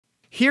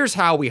Here's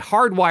how we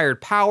hardwired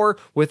power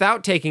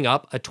without taking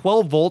up a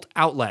 12-volt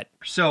outlet.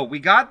 So we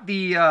got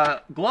the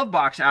glove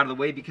box out of the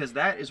way because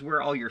that is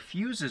where all your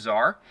fuses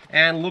are.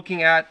 And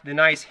looking at the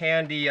nice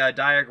handy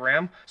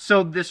diagram,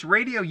 so this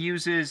radio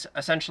uses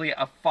essentially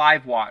a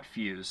 5-watt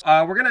fuse.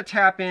 We're going to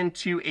tap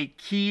into a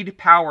keyed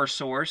power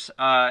source.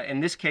 In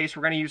this case,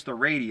 we're going to use the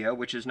radio,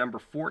 which is number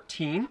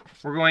 14.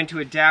 We're going to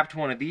adapt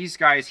one of these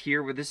guys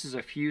here, where this is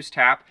a fuse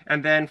tap.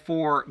 And then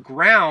for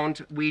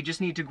ground, we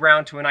just need to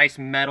ground to a nice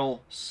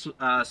metal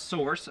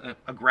source,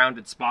 a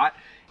grounded spot.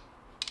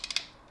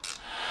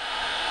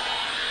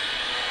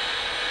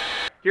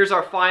 Here's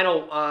our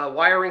final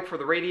wiring for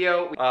the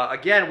radio.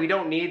 Again, we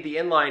don't need the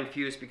inline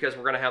fuse because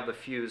we're going to have the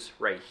fuse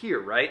right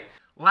here, right?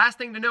 Last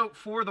thing to note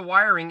for the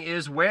wiring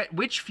is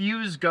which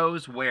fuse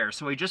goes where.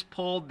 So we just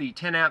pulled the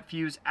 10 amp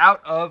fuse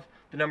out of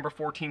the number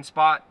 14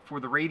 spot for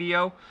the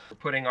radio. We're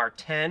putting our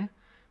 10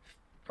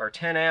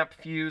 amp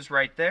fuse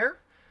right there.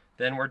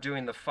 Then we're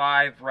doing the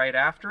 5 right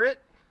after it.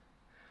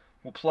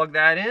 We'll plug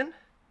that in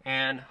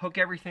and hook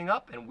everything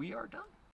up, and we are done.